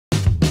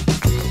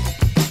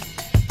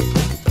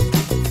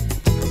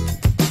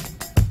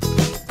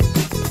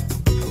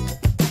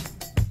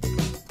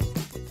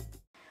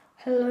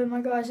my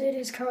guys, it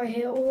is Kai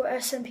here, or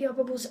SMPR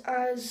Bubbles,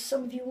 as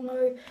some of you will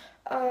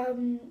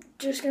know.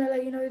 Just gonna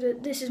let you know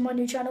that this is my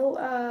new channel.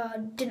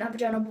 Didn't have a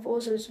channel before,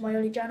 so this is my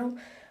only channel.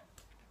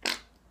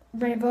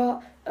 Brain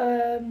part.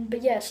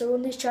 But yeah, so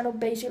on this channel,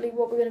 basically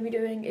what we're gonna be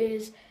doing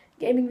is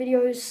gaming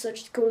videos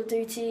such as Call of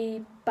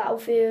Duty,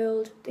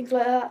 Battlefield, things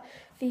like that,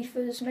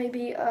 FIFA's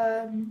maybe,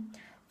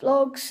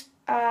 vlogs,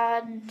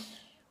 and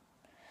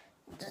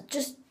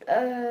just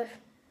yeah,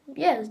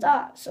 there's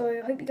that. So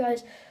I hope you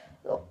guys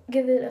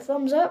give it a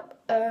thumbs up.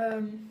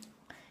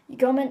 You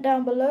comment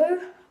down below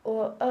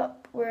or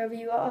up wherever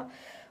you are,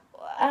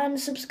 and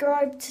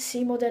subscribe to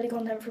see more daily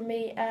content from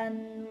me.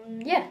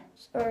 And yeah,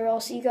 so I'll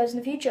see you guys in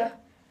the future.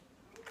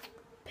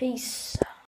 Peace.